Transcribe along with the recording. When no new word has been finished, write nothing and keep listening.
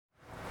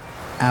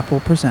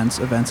Apple Presents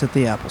events at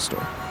the Apple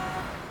Store.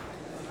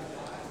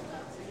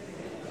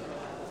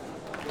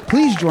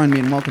 Please join me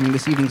in welcoming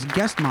this evening's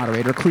guest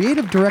moderator,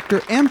 creative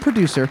director, and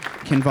producer,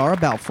 Kinvara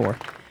Balfour.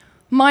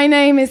 My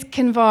name is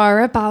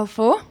Kinvara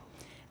Balfour,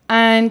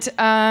 and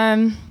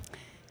I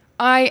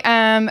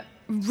am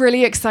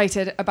really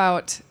excited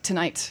about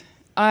tonight.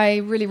 I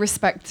really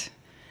respect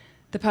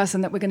the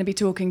person that we're going to be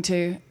talking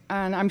to,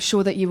 and I'm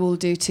sure that you all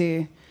do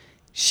too.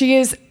 She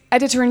is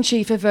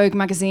editor-in-chief of Vogue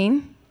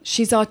magazine.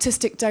 She's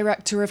artistic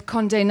director of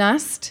Condé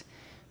Nast.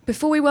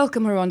 Before we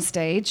welcome her on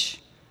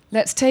stage,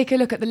 let's take a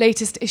look at the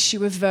latest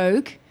issue of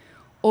Vogue,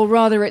 or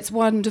rather its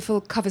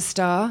wonderful cover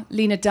star,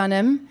 Lena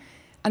Dunham,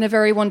 and a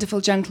very wonderful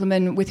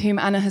gentleman with whom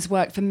Anna has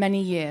worked for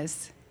many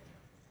years.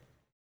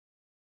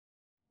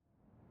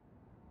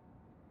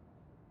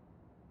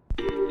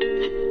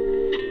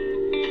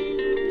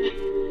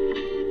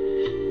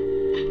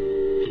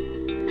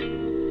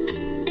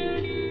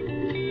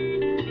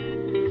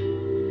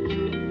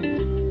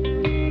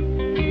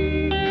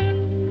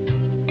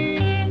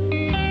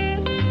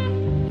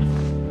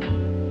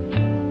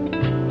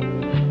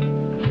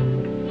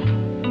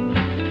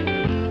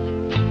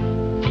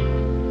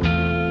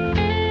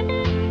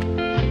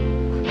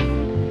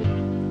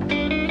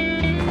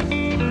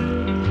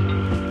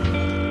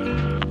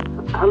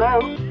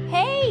 Hello?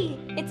 Hey,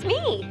 it's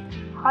me.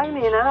 Hi,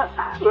 Nina.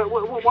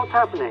 What's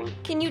happening?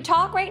 Can you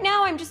talk right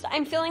now?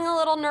 I'm feeling a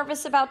little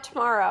nervous about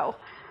tomorrow.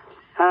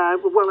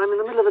 Well, I'm in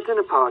the middle of a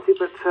dinner party,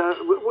 but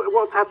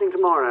what's happening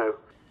tomorrow?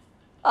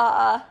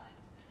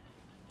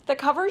 The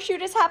cover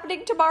shoot is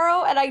happening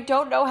tomorrow, and I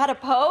don't know how to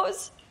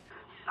pose.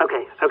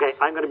 Okay,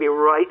 I'm going to be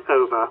right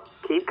over.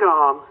 Keep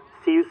calm.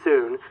 See you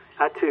soon.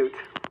 A toot.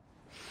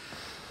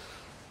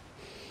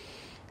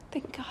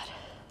 Thank God.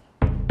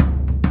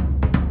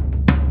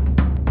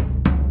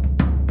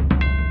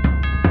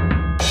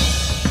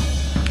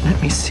 Let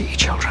me see,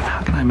 children.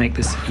 How can I make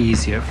this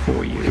easier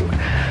for you?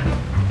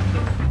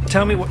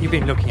 Tell me what you've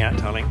been looking at,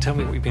 darling. Tell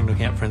me what you've been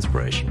looking at for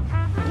inspiration.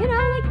 You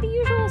know, like the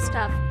usual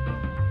stuff.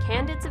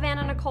 Candid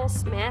Savannah Nicole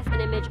Smith,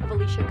 an image of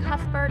Alicia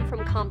Cuthbert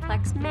from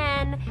Complex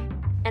Men,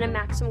 and a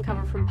Maxim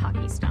cover from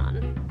Pakistan.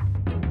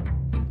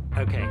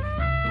 Okay,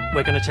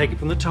 we're going to take it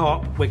from the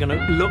top. We're going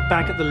to look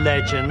back at the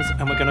legends,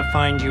 and we're going to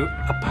find you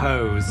a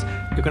pose.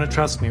 You're going to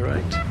trust me,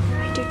 right?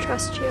 I do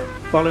trust you.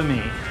 Follow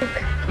me.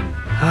 Okay.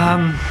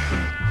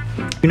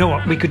 You know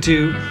what we could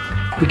do?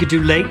 We could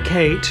do Late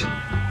Kate,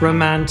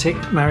 romantic,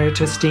 Mario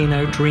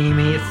Testino,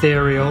 dreamy,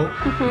 ethereal.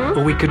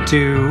 Or we could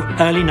do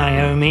early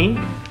Naomi,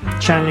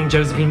 channeling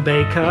Josephine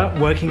Baker,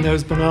 working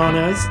those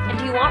bananas. And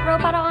do you want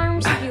robot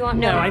arms, or do you want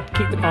No, I'd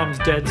keep the arms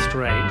dead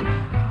straight.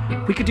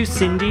 We could do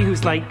Cindy,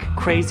 who's like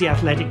crazy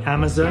athletic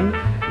Amazon.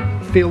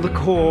 Feel the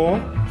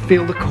core,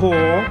 feel the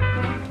core.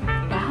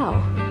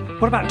 Wow.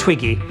 What about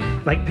Twiggy?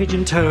 Like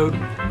pigeon-toed,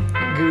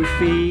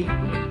 goofy.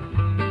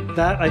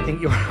 That I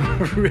think you're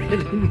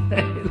really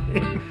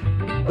nailing.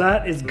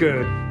 That is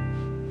good.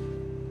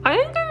 I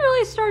think I'm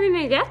really starting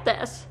to get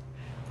this.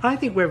 I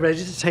think we're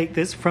ready to take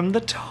this from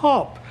the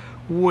top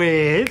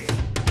with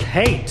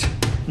Kate,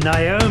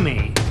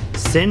 Naomi,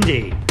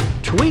 Cindy,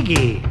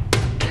 Twiggy,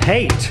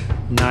 Kate,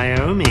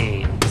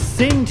 Naomi,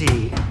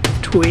 Cindy,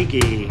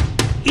 Twiggy,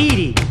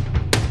 Edie,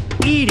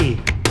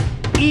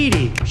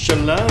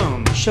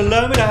 Shalom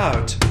it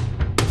out.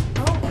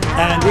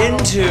 And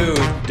into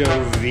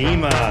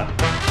Dovima.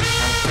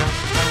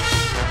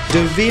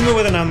 Dovima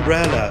with an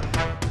umbrella.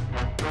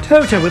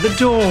 Toto with a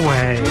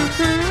doorway.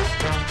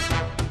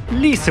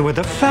 Lisa with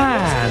a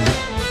fan.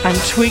 And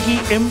Twiggy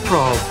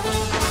improv.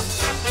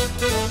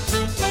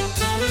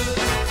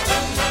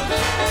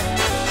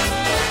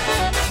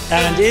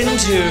 And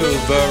into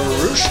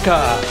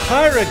Varushka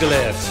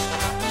hieroglyph.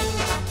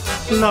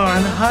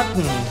 Lauren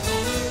Hutton.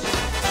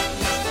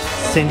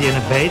 Cindy in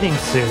a bathing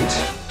suit.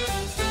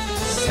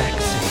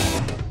 Sexy.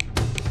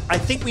 I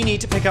think we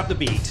need to pick up the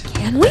beat.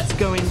 Can we? Let's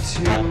go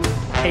into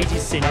 80s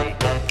Cindy.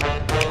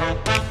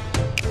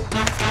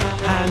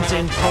 Hands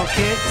in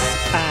pockets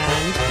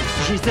and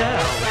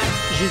Giselle.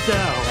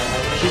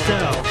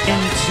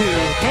 Into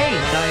Hey,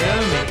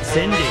 Naomi,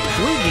 Cindy,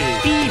 Twiggy,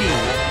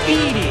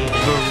 Edie,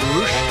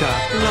 Varushka,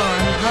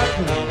 Lauren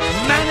Hutton,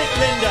 Manic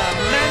Linda,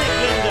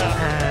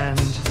 and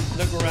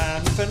the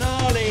grand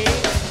finale.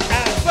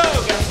 And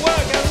Vogue and work.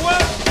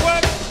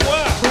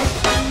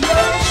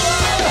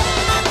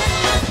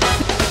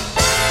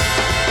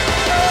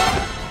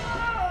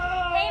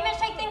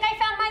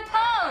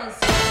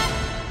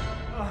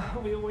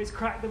 We always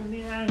crack them in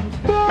the end.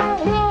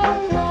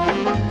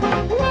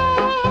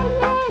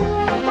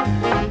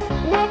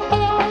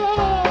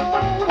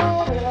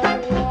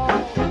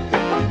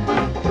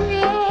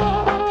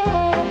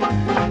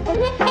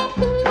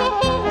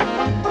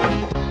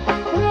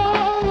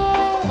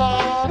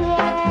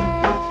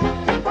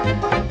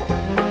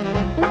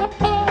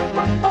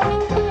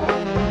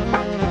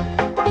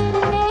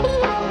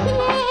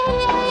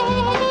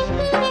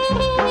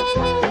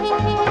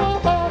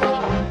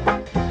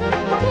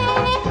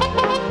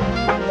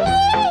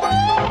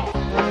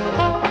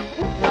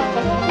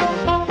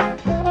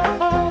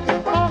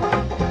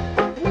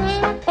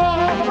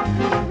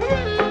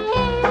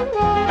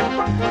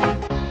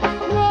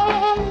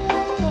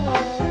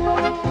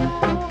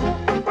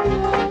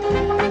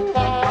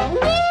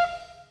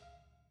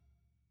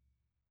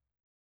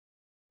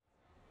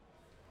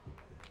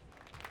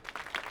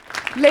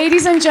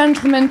 Ladies and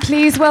gentlemen,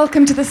 please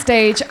welcome to the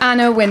stage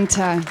Anna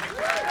Wintour.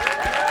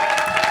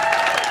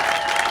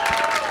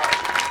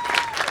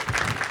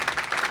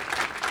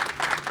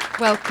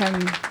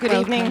 Welcome. Good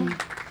evening.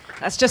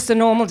 That's just a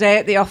normal day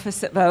at the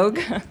office at Vogue.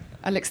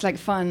 It looks like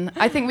fun.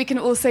 I think we can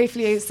all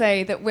safely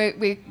say that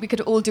we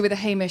could all do with a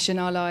Hamish in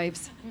our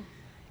lives.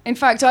 In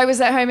fact, I was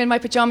at home in my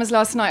pajamas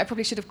last night. I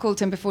probably should have called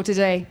him before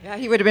today. Yeah,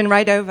 he would have been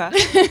right over.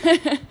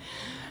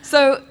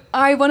 So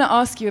I want to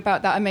ask you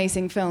about that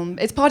amazing film.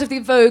 It's part of the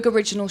Vogue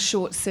original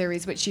short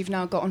series, which you've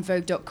now got on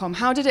Vogue.com.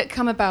 How did it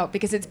come about?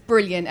 Because it's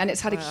brilliant and it's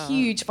had a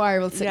huge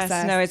viral success.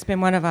 Yes, no, it's been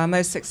one of our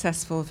most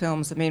successful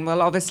films. I mean,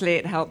 well, obviously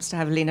it helps to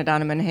have Lena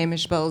Dunham and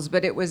Hamish Bowles,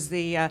 but it was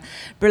the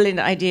brilliant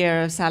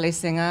idea of Sally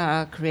Singer,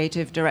 our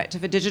creative director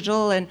for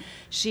digital, and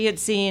she had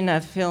seen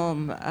a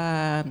film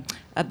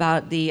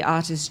about the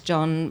artist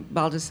John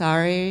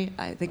Baldessari.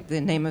 I think the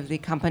name of the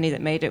company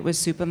that made it was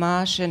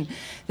Supermarsh, and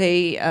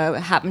they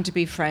happened to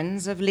be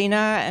friends of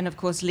Lena, and of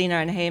course Lena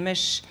and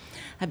Hamish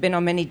had been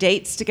on many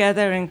dates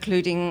together,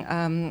 including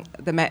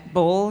the Met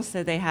Ball,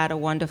 so they had a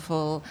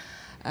wonderful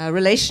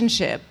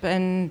relationship.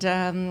 And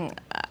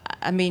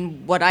I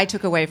mean, what I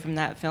took away from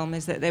that film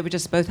is that they were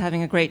just both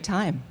having a great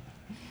time.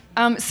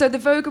 So the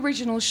Vogue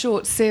original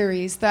short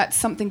series, that's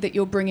something that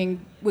you're bringing.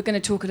 We're going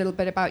to talk a little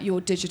bit about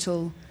your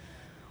digital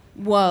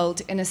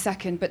world in a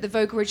second, but the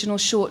Vogue original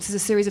shorts is a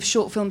series of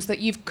short films that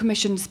you've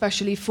commissioned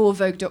specially for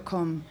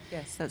Vogue.com.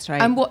 Yes, that's right.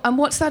 And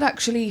what's that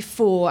actually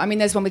for? I mean,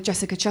 there's one with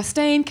Jessica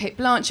Chastain, Kate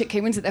Blanchett,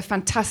 Kate Winslet. They're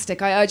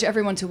fantastic. I urge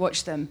everyone to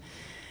watch them.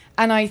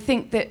 And I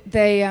think that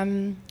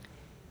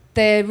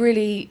they're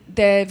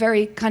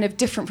very kind of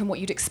different from what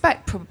you'd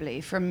expect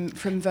probably from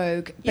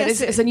Vogue. But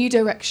Yes, it's a new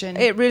direction.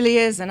 It really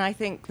is, and I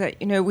think that,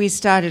 we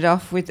started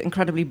off with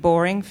incredibly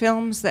boring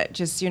films that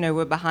just,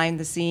 were behind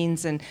the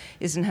scenes and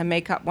isn't her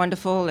makeup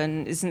wonderful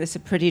and isn't this a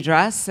pretty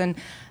dress? And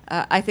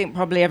I think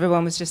probably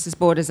everyone was just as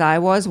bored as I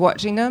was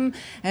watching them.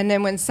 And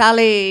then when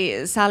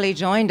Sally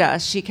joined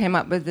us, she came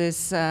up with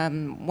this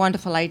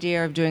wonderful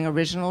idea of doing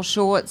original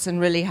shorts and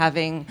really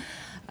having,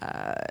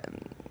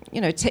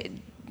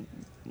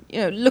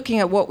 looking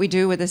at what we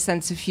do with a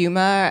sense of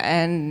humor.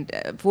 And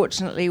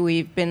fortunately,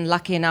 we've been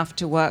lucky enough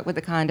to work with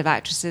the kind of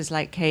actresses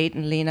like Kate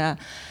and Lena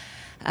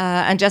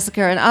and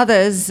Jessica and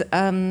others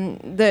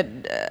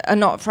that are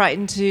not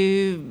frightened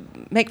to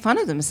make fun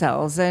of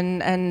themselves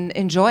and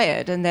enjoy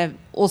it. And they're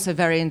also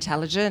very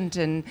intelligent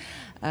and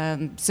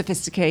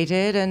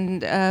sophisticated,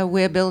 and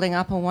we're building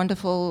up a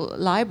wonderful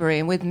library,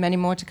 and with many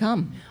more to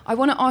come. I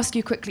want to ask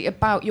you quickly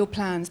about your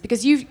plans,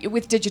 because you've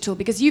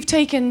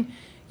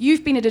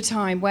been at a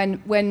time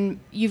when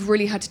you've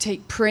really had to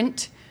take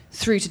print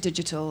through to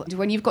digital.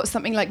 When you've got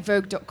something like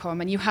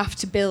Vogue.com and you have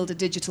to build a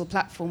digital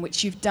platform,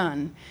 which you've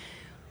done,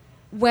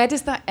 where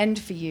does that end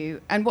for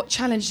you? And what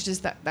challenges does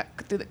that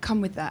come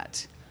with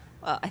that?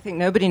 Well, I think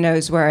nobody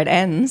knows where it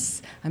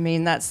ends. I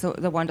mean, that's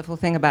the wonderful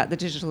thing about the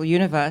digital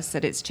universe,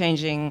 that it's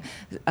changing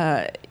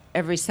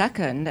every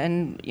second.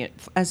 And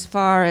as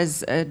far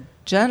as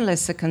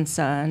journalists are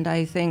concerned,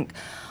 I think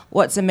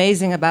what's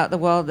amazing about the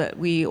world that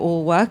we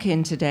all work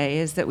in today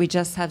is that we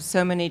just have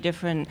so many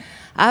different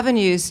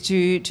avenues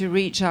to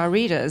reach our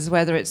readers,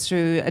 whether it's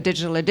through a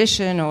digital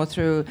edition or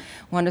through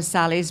one of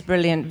Sally's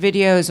brilliant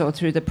videos or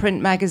through the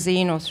print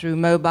magazine or through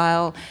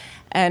mobile.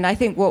 And I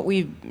think what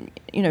we've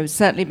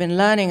certainly been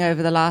learning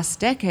over the last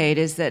decade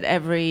is that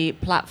every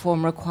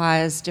platform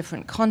requires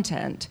different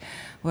content,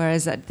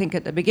 whereas I think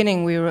at the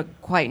beginning we were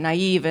quite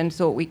naive and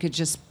thought we could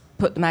just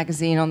put the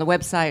magazine on the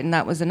website and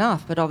that was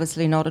enough, but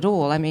obviously not at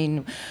all. I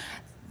mean,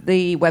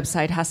 the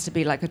website has to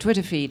be like a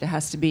Twitter feed. It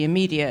has to be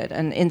immediate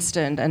and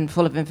instant and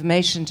full of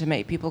information to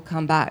make people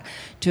come back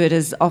to it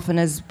as often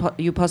as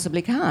you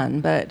possibly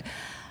can. But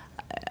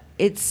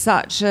it's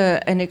such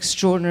an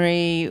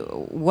extraordinary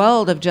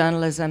world of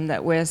journalism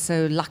that we're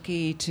so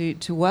lucky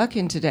to work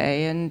in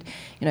today. And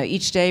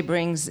each day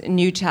brings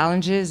new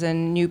challenges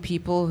and new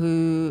people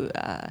who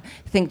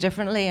think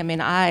differently. I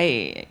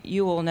mean,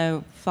 you all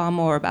know far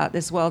more about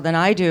this world than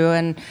I do,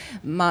 and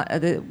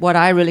what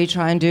I really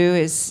try and do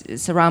is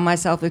surround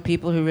myself with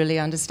people who really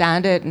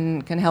understand it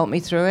and can help me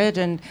through it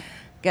and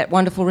get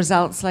wonderful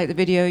results like the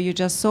video you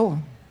just saw.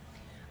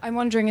 I'm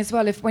wondering as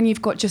well if when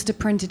you've got just a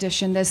print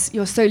edition,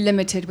 you're so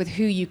limited with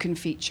who you can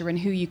feature and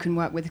who you can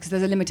work with, because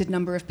there's a limited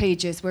number of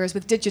pages, whereas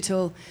with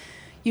digital,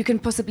 you can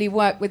possibly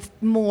work with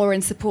more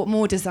and support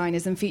more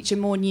designers and feature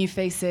more new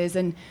faces,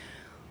 and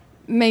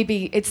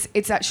maybe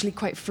it's actually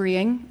quite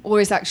freeing, or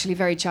is actually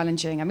very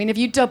challenging. I mean, have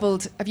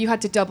you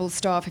had to double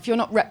staff if you're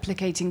not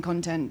replicating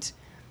content?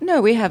 No,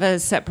 we have a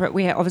separate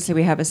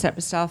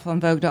staff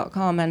on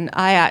Vogue.com, and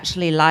I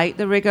actually like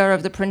the rigor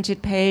of the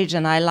printed page,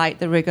 and I like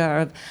the rigor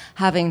of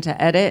having to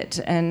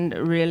edit and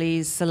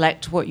really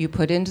select what you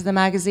put into the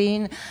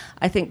magazine.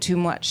 I think too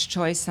much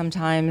choice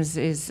sometimes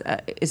is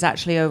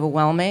actually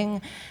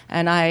overwhelming,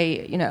 and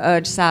I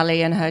urge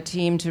Sally and her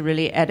team to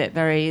really edit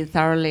very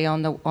thoroughly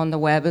on the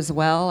web as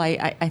well.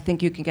 I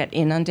think you can get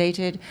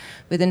inundated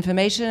with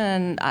information,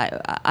 and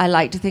I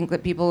like to think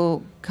that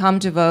people come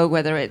to Vogue,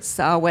 whether it's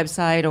our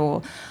website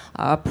or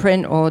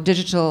print or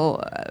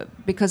digital,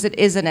 because it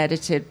is an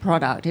edited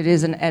product. It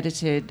is an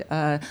edited,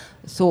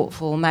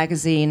 thoughtful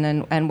magazine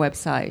and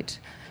website.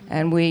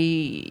 And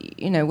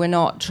we're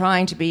not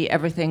trying to be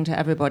everything to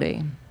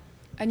everybody.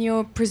 And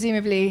you're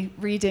presumably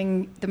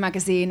reading the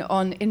magazine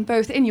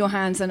in your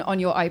hands and on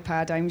your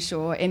iPad, I'm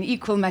sure, in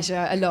equal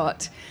measure a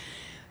lot.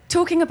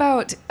 Talking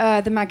about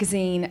the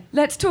magazine,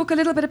 let's talk a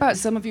little bit about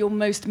some of your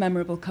most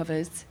memorable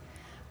covers.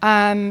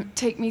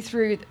 Take me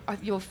through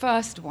your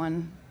first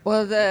one.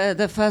 Well,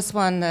 the first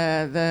one,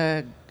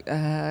 the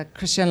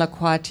Christian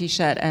Lacroix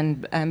T-shirt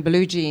and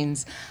blue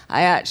jeans,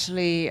 I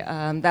actually,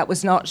 that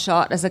was not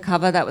shot as a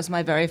cover. That was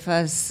my very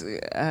first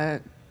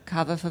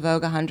cover for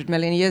Vogue 100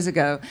 million years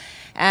ago.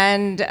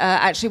 And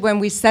actually, when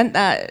we sent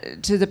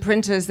that to the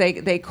printers,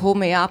 they called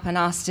me up and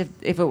asked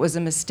if it was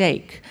a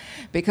mistake,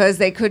 because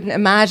they couldn't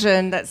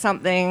imagine that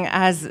something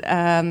as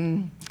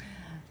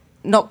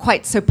not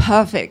quite so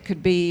perfect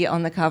could be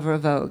on the cover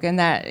of Vogue, and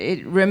that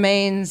it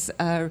remains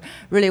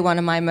really one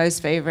of my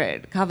most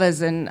favorite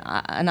covers, and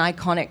an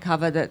iconic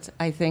cover that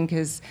I think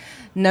is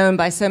known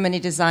by so many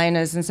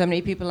designers and so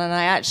many people. And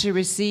I actually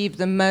received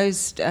the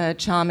most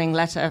charming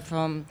letter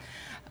from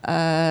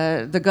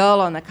the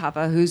girl on the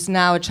cover, who's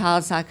now a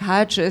child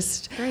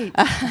psychiatrist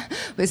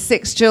with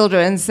 6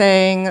 children,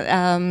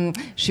 saying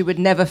she would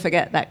never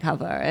forget that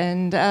cover.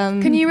 And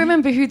can you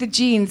remember who the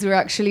jeans were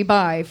actually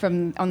by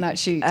on that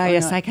shoot?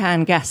 Yes, not? I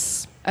can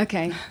guess.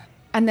 Okay,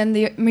 and then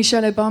the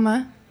Michelle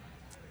Obama.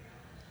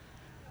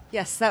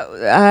 Yes,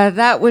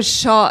 that was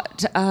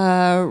shot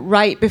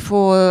right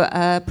before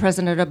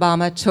President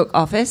Obama took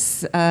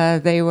office.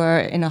 They were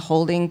in a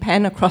holding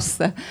pen across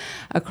the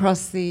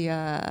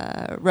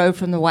road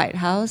from the White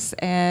House,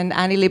 and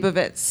Annie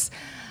Leibovitz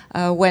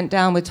went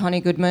down with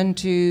Tony Goodman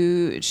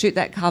to shoot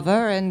that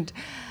cover. And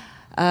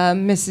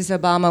Mrs.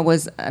 Obama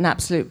was an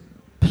absolute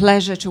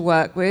pleasure to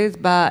work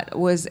with, but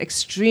was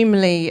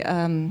extremely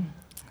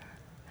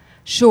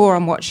sure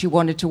on what she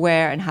wanted to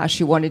wear and how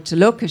she wanted to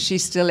look, as she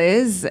still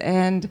is.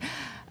 And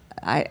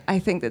I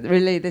think that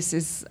really this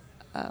is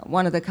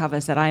one of the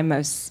covers that I'm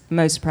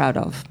most proud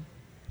of.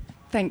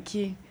 Thank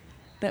you.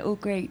 They're all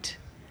great.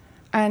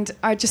 And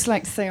I'd just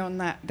like to say on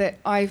that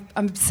I'm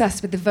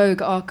obsessed with the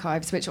Vogue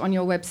archives, which on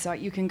your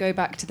website you can go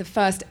back to the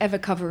first ever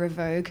cover of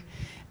Vogue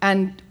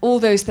and all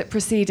those that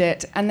precede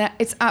it. And that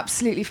it's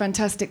absolutely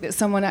fantastic that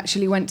someone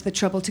actually went to the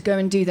trouble to go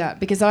and do that,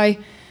 because I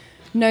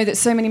know that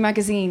so many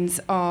magazines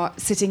are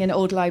sitting in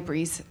old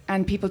libraries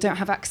and people don't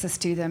have access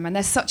to them. And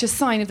there's such a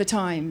sign of the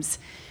times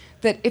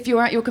that if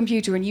you're at your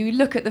computer and you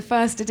look at the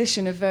first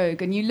edition of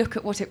Vogue and you look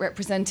at what it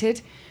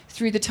represented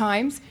through the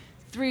times,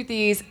 through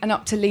these and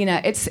up to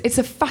Lena, it's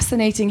a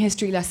fascinating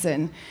history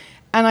lesson.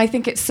 And I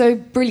think it's so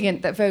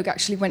brilliant that Vogue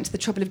actually went to the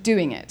trouble of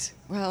doing it.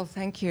 Well,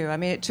 thank you. I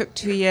mean, it took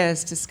 2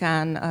 years to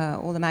scan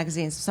all the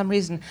magazines. For some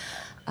reason,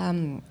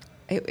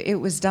 it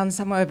was done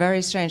somewhere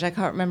very strange. I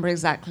can't remember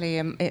exactly.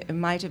 It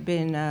might have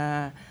been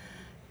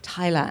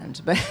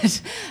Thailand, but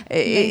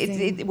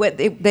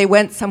they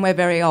went somewhere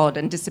very odd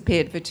and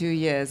disappeared for 2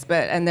 years.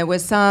 And there were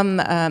some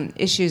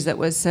issues that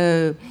were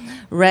so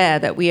rare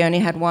that we only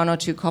had 1 or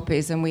 2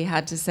 copies, and we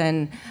had to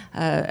send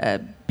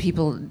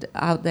people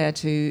out there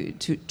to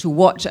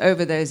watch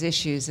over those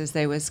issues as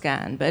they were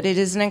scanned. But it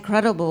is an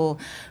incredible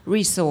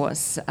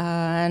resource,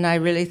 and I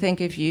really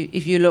think if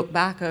you look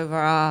back over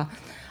our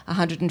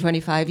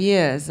 125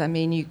 years, I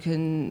mean, you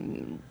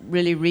can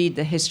really read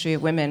the history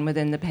of women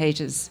within the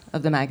pages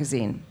of the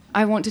magazine.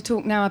 I want to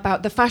talk now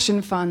about the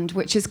Fashion Fund,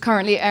 which is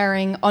currently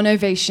airing on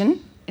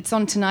Ovation. It's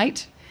on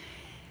tonight.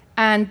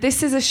 And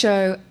this is a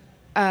show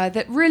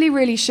that really,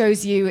 really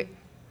shows you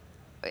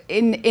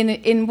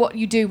in what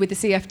you do with the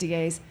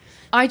CFDAs.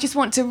 I just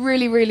want to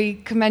really,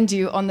 really commend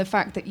you on the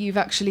fact that you've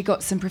actually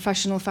got some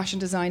professional fashion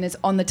designers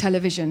on the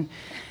television,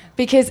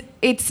 because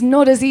it's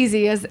not as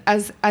easy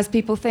as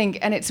people think,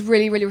 and it's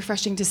really, really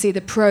refreshing to see the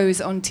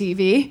pros on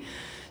TV.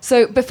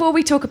 So before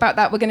we talk about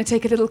that, we're going to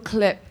take a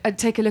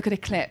look at a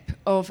clip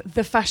of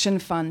the Fashion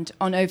Fund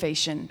on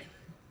Ovation.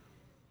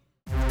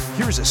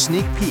 Here's a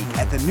sneak peek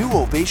at the new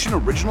Ovation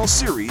original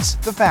series,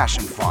 The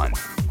Fashion Fund.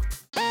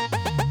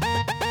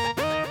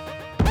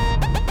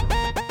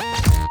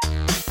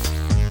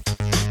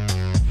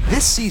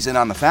 This season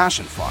on The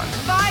Fashion Fund.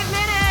 5 minutes!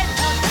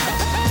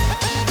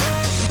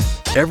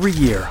 Every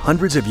year,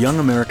 hundreds of young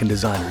American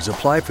designers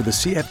apply for the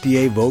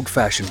CFDA Vogue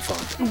Fashion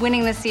Fund.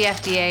 Winning the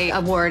CFDA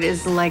award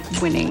is like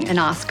winning an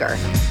Oscar.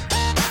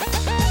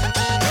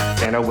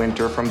 Anna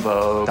Wintour from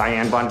Vogue,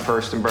 Diane von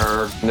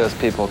Furstenberg. Those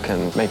people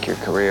can make your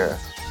career.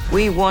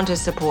 We want to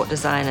support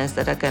designers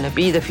that are going to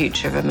be the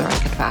future of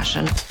American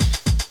fashion.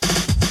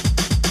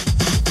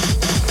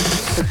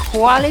 The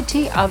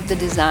quality of the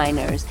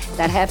designers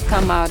that have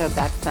come out of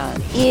that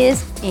fund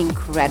is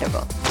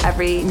incredible.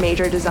 Every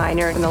major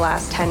designer in the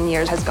last 10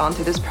 years has gone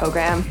through this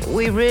program.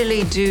 We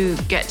really do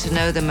get to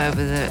know them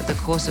over the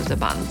course of the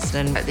months,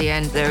 and at the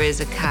end there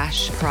is a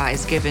cash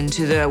prize given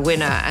to the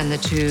winner and the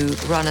 2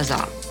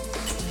 runners-up.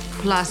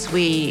 Plus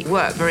we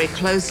work very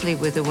closely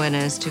with the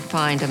winners to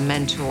find a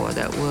mentor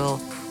that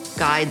will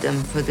guide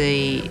them for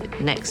the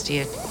next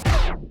year.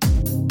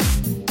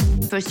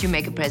 First you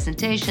make a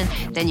presentation,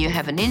 then you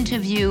have an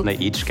interview. They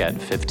each get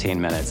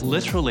 15 minutes,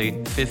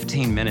 literally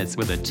 15 minutes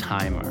with a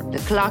timer. The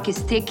clock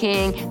is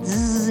ticking.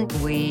 Zzz.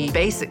 We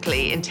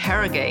basically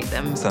interrogate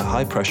them. It's a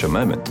high-pressure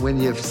moment.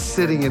 When you're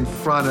sitting in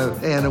front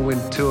of Anna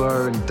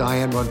Wintour and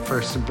Diane von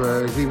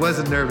Furstenberg, he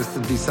wasn't nervous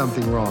there'd be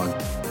something wrong.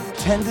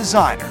 10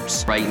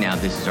 designers. Right now,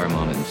 this is our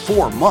moment.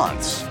 4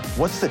 months.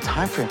 What's the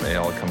time frame? It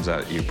all comes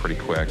at you pretty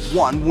quick.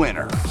 1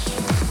 winner.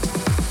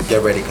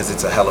 Get ready, because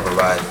it's a hell of a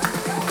ride.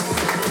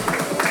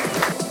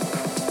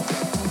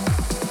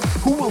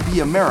 Who will be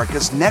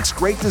America's next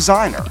great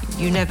designer?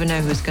 You never know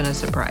who's going to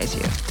surprise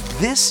you.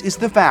 This is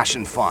the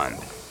Fashion Fund.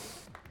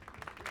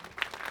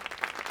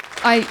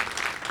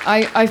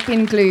 I've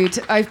been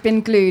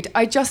glued.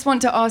 I just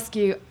want to ask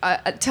you,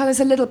 tell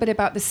us a little bit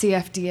about the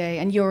CFDA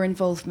and your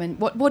involvement.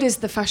 What is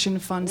the Fashion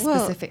Fund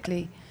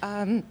specifically?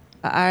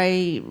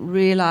 I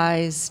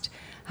realized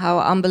how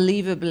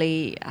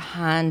unbelievably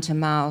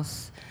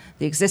hand-to-mouth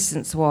the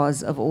existence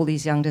was of all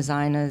these young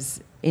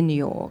designers in New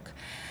York.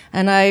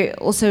 And I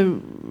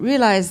also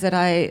realized that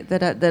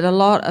a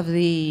lot of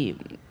the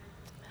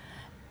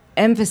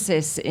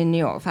emphasis in New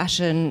York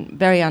fashion,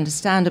 very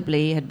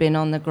understandably, had been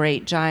on the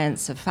great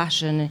giants of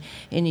fashion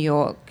in New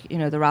York. You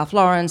know, the Ralph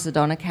Laurens, the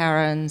Donna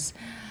Karens.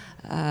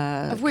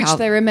 Of which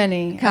there are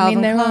many.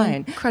 Calvin there Klein. are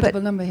an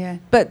incredible number here.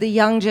 But the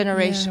young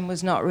generation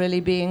was not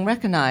really being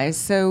recognized.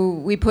 So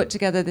we put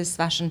together this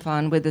fashion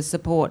fund with the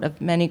support of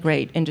many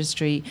great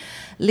industry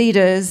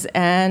leaders.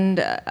 And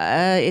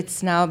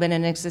it's now been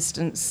in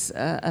existence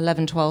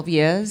 11, 12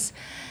 years.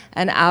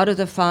 And out of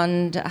the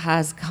fund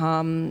has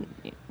come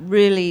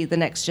really the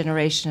next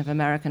generation of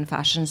American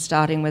fashion,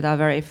 starting with our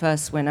very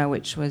first winner,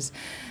 which was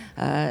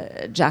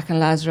Jack and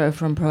Lazaro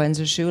from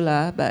Proenza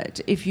Schouler.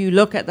 But if you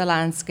look at the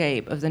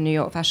landscape of the New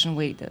York Fashion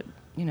Week, that,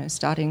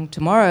 starting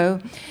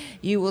tomorrow,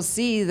 you will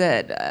see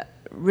that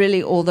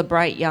really all the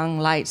bright young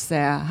lights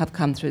there have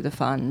come through the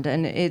fund,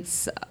 and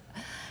it's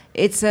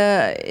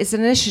an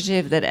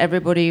initiative that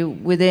everybody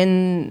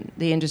within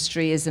the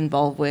industry is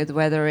involved with,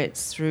 whether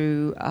it's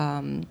through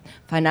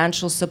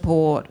financial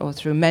support or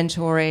through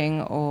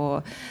mentoring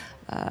or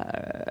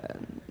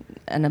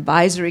an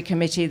advisory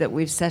committee that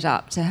we've set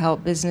up to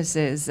help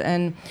businesses,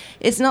 and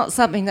it's not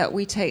something that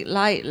we take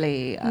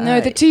lightly.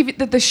 No,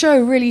 the show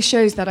really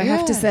shows that. I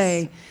have to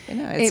say,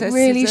 it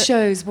really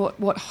shows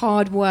what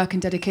hard work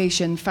and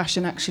dedication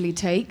fashion actually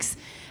takes,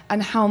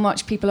 and how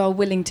much people are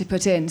willing to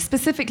put in.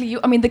 Specifically,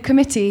 the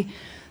committee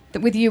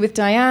with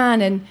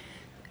Diane and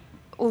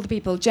all the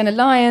people, Jenna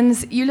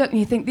Lyons. You look and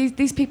you think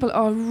these people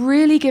are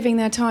really giving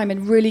their time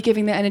and really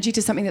giving their energy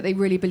to something that they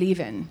really believe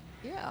in.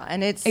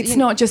 And it's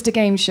not just a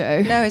game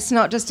show. No, it's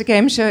not just a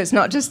game show. It's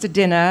not just a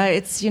dinner.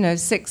 It's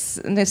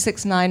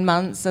 6-9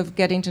 months of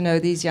getting to know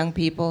these young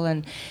people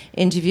and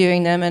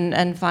interviewing them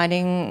and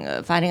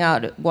finding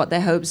out what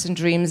their hopes and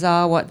dreams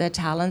are, what their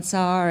talents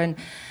are,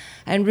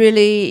 and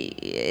really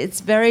it's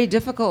very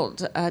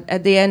difficult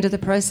at the end of the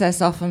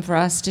process often for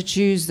us to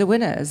choose the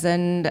winners.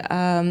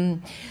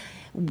 And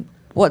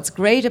what's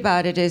great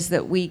about it is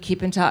that we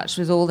keep in touch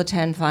with all the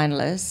 10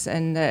 finalists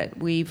and that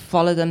we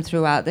follow them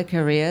throughout their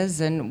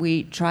careers, and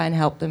we try and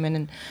help them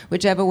in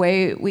whichever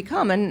way we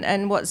come.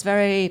 And what's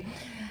very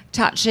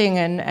touching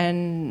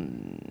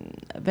and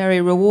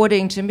very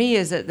rewarding to me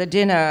is at the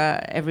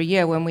dinner every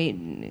year when we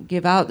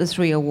give out the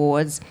 3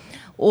 awards,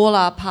 all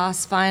our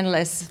past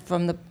finalists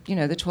from the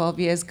 12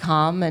 years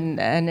come,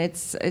 and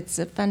it's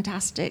a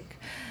fantastic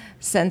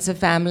sense of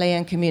family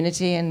and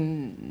community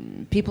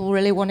and people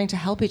really wanting to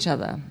help each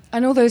other.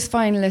 And all those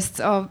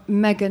finalists are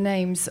mega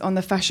names on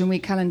the Fashion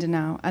Week calendar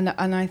now, and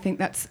I think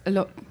that's a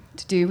lot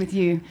to do with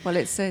you. Well,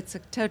 it's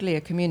totally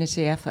a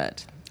community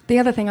effort. The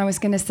other thing I was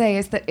going to say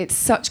is that it's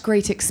such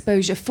great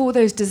exposure for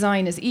those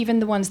designers,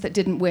 even the ones that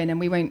didn't win, and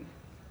we won't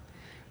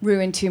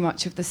ruin too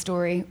much of the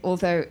story,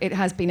 although it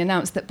has been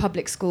announced that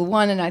Public School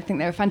won, and I think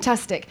they were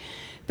fantastic.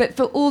 But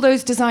for all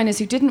those designers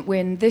who didn't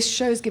win, this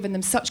show's given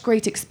them such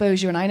great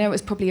exposure, and I know it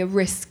was probably a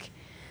risk.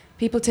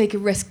 People take a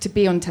risk to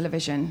be on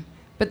television,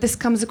 but this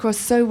comes across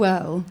so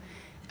well,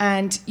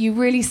 and you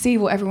really see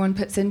what everyone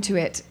puts into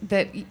it,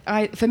 that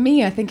for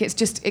me, I think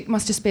it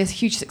must just be a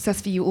huge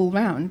success for you all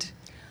round.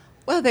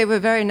 Well, they were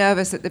very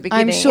nervous at the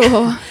beginning. I'm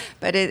sure.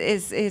 But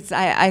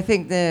I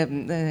think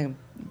the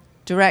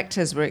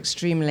directors were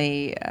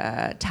extremely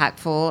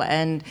tactful,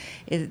 and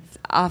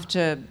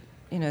after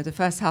the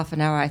first half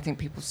an hour, I think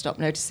people stopped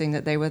noticing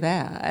that they were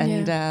there,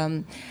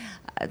 and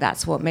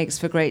that's what makes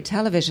for great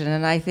television.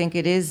 And I think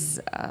it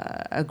is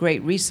a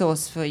great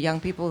resource for young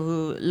people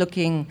who are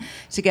looking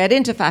to get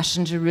into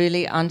fashion to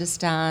really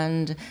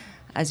understand,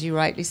 as you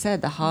rightly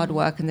said, the hard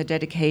work and the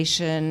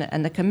dedication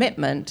and the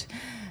commitment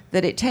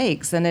that it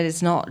takes. And it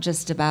is not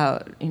just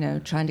about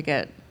trying to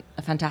get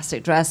a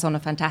fantastic dress on a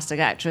fantastic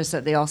actress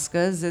at the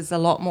Oscars. There's a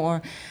lot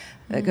more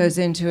that goes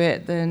into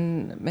it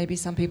than maybe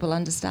some people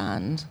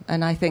understand.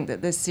 And I think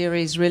that this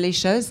series really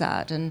shows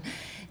that. And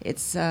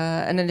it's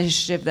an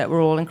initiative that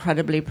we're all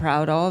incredibly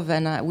proud of,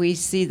 and we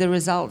see the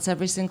results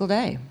every single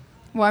day.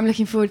 Well, I'm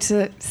looking forward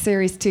to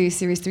Series 2,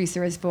 Series 3,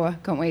 Series 4.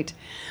 Can't wait.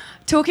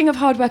 Talking of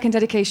hard work and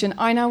dedication,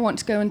 I now want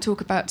to go and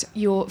talk about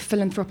your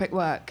philanthropic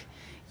work.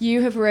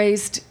 You have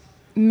raised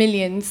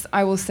millions,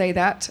 I will say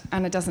that.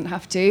 Anna doesn't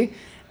have to.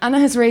 Anna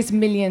has raised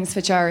millions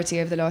for charity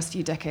over the last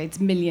few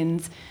decades,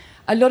 millions.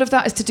 A lot of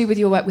that is to do with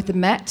your work with the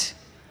Met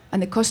and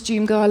the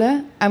Costume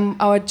Gala. And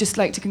I would just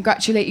like to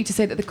congratulate you to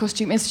say that the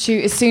Costume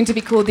Institute is soon to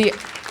be called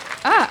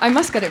I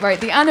must get it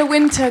right, the Anna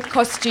Wintour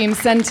Costume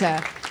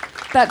Centre.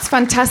 That's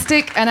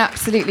fantastic and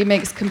absolutely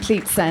makes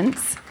complete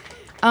sense.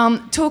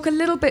 Talk a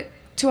little bit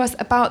to us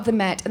about the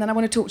Met, and then I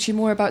want to talk to you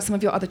more about some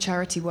of your other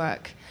charity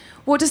work.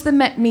 What does the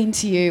Met mean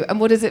to you, and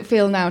what does it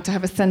feel now to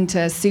have a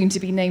centre soon to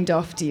be named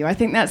after you? I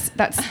think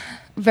that's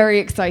very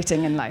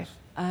exciting in life.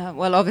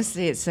 Well,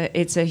 obviously,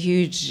 it's a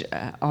huge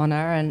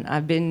honour, and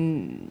I've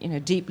been,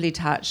 deeply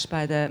touched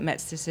by the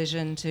Met's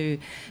decision to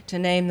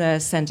name the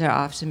centre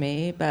after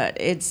me. But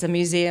it's a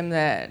museum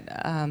that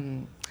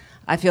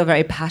I feel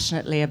very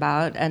passionately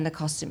about, and the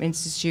Costume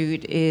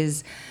Institute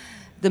is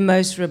the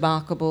most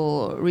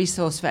remarkable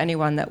resource for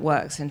anyone that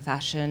works in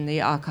fashion.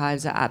 The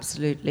archives are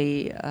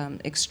absolutely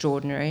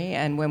extraordinary,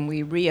 and when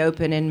we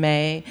reopen in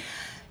May,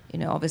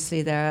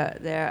 obviously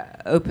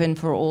they're open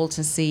for all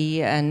to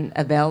see and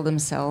avail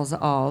themselves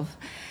of.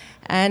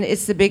 And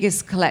it's the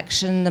biggest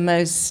collection, the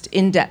most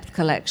in-depth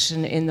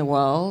collection in the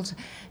world.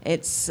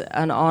 It's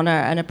an honor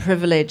and a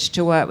privilege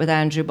to work with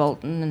Andrew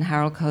Bolton and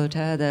Harold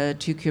Cotter, the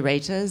two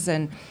curators,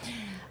 and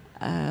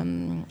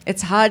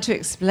it's hard to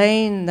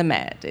explain the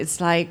Met. It's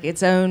like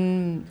its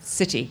own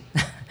city.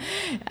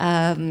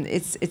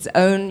 It's its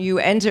own, you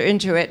enter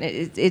into it,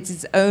 it's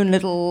its own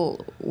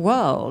little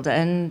world,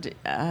 and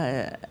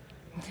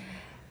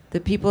the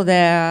people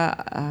there,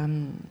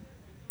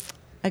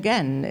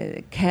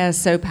 again, care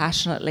so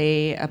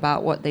passionately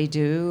about what they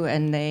do,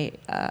 and they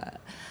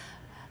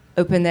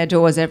open their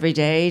doors every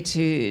day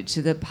to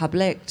the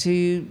public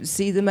to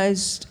see the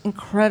most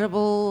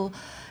incredible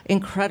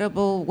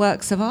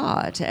works of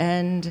art.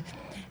 And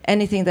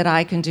anything that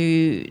I can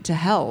do to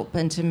help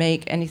and to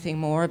make anything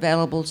more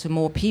available to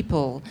more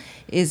people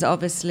is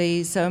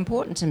obviously so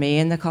important to me.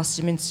 And the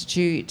Costume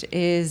Institute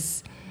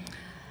is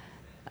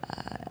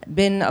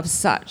been of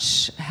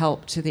such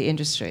help to the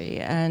industry,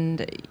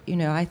 and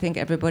I think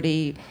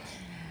everybody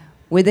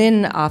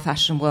within our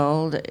fashion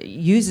world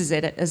uses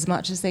it as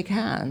much as they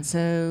can,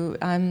 so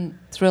I'm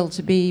thrilled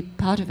to be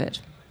part of it.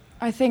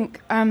 I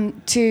think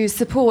to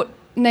support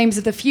names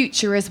of the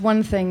future is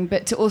one thing,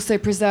 but to also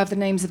preserve the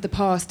names of the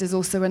past is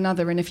also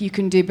another, and if you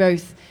can do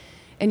both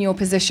in your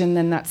position,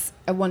 then that's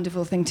a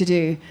wonderful thing to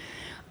do.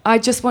 I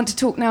just want to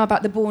talk now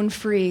about the Born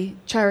Free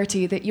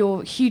charity that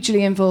you're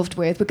hugely involved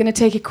with. We're going to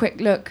take a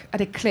quick look at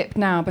a clip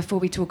now before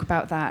we talk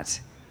about that.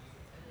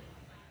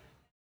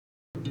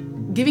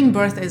 Giving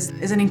birth is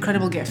an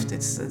incredible gift.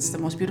 It's the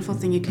most beautiful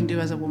thing you can do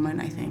as a woman,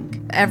 I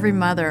think. Every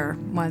mother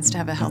wants to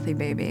have a healthy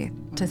baby.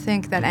 To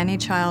think that any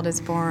child is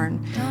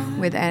born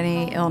with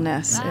any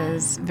illness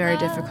is very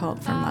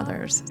difficult for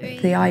mothers.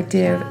 The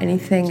idea of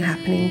anything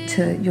happening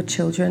to your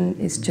children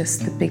is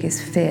just the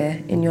biggest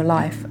fear in your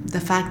life. The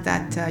fact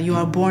that you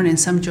are born in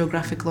some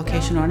geographic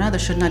location or another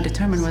should not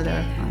determine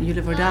whether you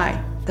live or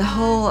die. The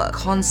whole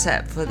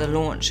concept for the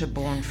launch of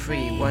Born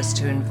Free was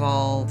to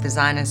involve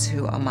designers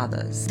who are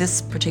mothers.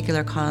 This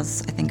particular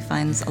cause, I think,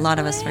 finds a lot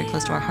of us very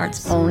close to our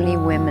hearts. Only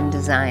women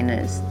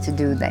designers to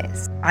do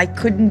this. I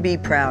couldn't be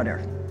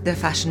prouder. The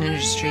fashion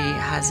industry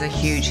has a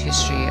huge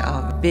history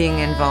of being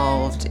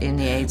involved in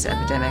the AIDS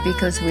epidemic.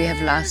 Because we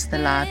have lost a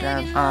lot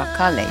of our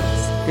colleagues.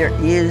 There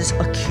is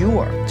a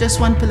cure. Just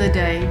one pill a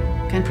day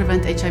can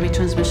prevent HIV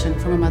transmission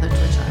from a mother to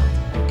a child.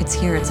 It's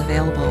here, it's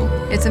available.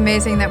 It's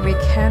amazing that we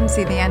can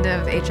see the end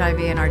of HIV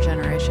in our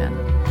generation.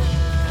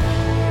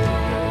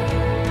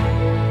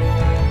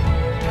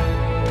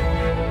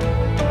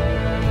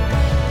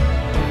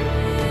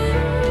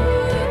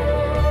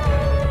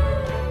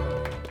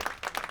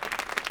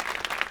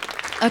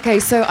 Okay,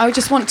 so I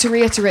just want to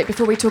reiterate,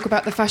 before we talk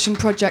about the fashion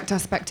project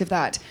aspect of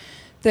that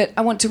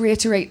I want to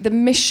reiterate the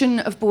mission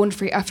of Born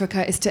Free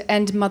Africa is to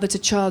end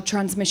mother-to-child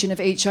transmission of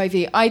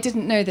HIV. I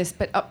didn't know this,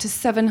 but up to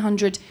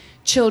 700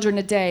 children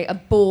a day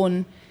are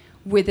born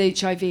with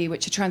HIV,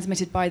 which are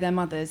transmitted by their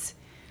mothers.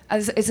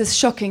 It's a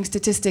shocking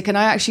statistic, and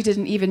I actually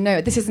didn't even know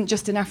it. This isn't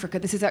just in Africa,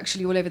 this is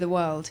actually all over the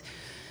world.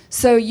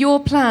 So your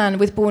plan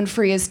with Born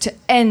Free is to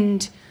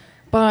end,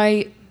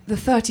 by the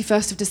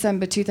 31st of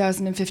December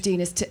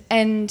 2015, is to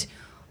end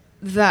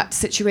that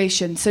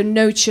situation, so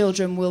no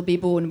children will be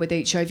born with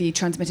HIV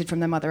transmitted from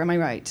their mother. Am I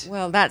right?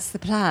 Well, that's the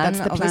plan. That's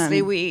the plan.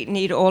 Obviously, we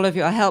need all of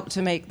your help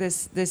to make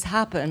this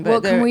happen. But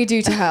what can we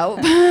do to help?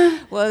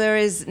 Well, there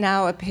is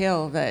now a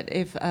pill that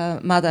if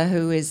a mother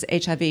who is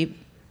HIV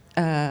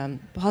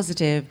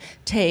positive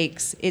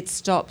takes, it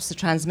stops the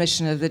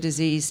transmission of the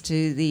disease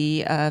to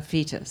the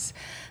fetus.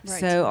 Right.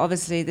 So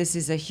obviously this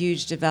is a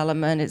huge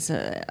development. It's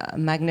a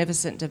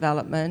magnificent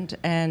development.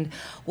 And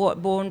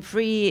what Born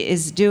Free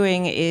is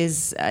doing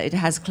is it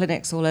has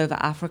clinics all over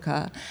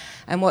Africa.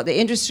 And what the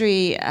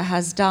industry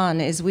has done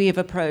is we have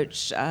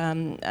approached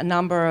a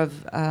number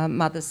of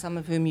mothers, some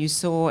of whom you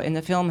saw in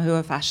the film, who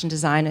are fashion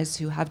designers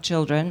who have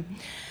children.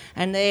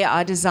 And they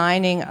are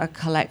designing a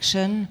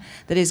collection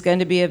that is going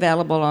to be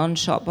available on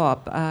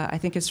Shopbop. I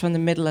think it's from the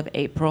middle of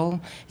April.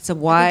 It's a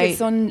wide. I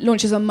think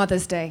launches on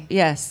Mother's Day.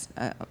 Yes,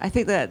 I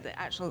think that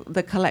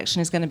the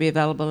collection is going to be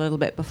available a little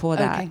bit before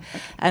that. Okay.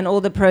 And all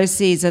the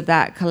proceeds of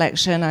that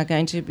collection are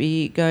going to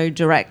go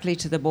directly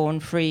to the Born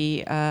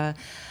Free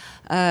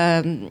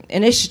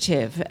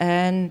initiative.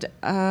 And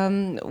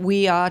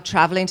we are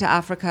traveling to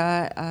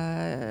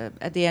Africa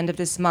at the end of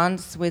this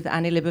month with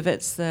Annie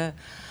Libovitz, the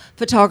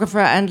photographer,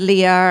 and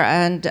Leah,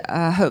 and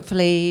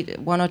hopefully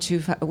one or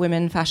two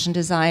women fashion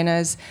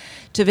designers,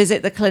 to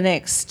visit the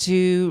clinics,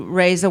 to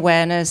raise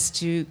awareness,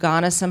 to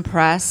garner some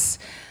press.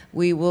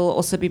 We will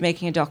also be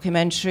making a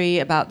documentary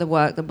about the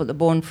work that the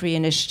Born Free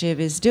initiative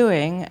is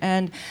doing.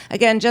 And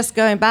again, just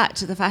going back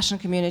to the fashion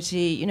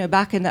community,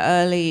 back in the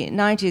early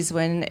 90s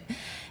when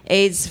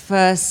AIDS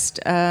first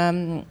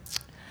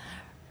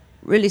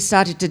really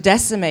started to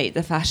decimate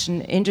the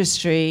fashion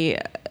industry,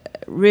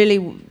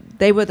 really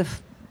they were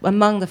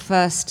among the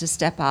first to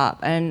step up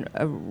and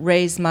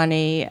raise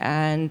money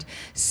and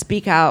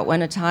speak out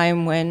when a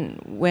time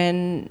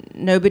when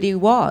nobody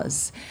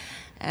was.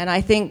 And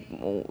I think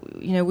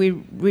we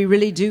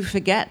really do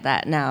forget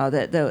that now,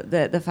 that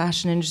the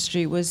fashion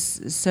industry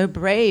was so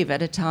brave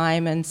at a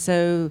time, and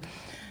so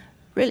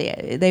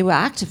really they were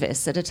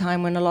activists at a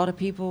time when a lot of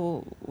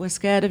people were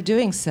scared of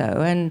doing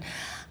so. And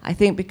I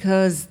think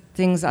because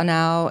things are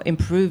now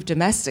improved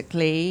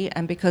domestically,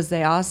 and because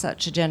they are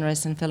such a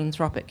generous and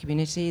philanthropic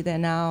community, they're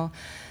now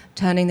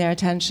turning their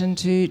attention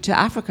to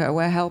Africa,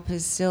 where help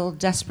is still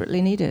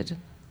desperately needed.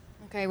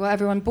 Okay, well,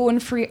 everyone,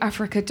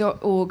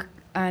 bornfreeafrica.org,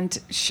 and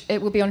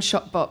it will be on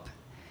Shopbop.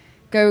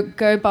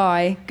 Go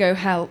buy, go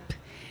help.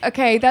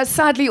 Okay, that's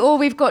sadly all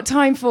we've got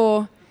time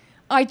for.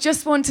 I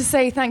just want to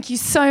say thank you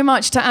so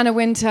much to Anna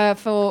Wintour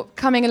for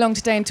coming along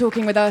today and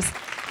talking with us.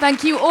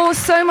 Thank you all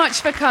so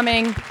much for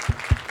coming.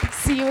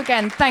 See you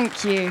again.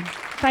 Thank you.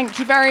 Thank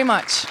you very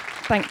much.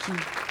 Thank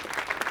you.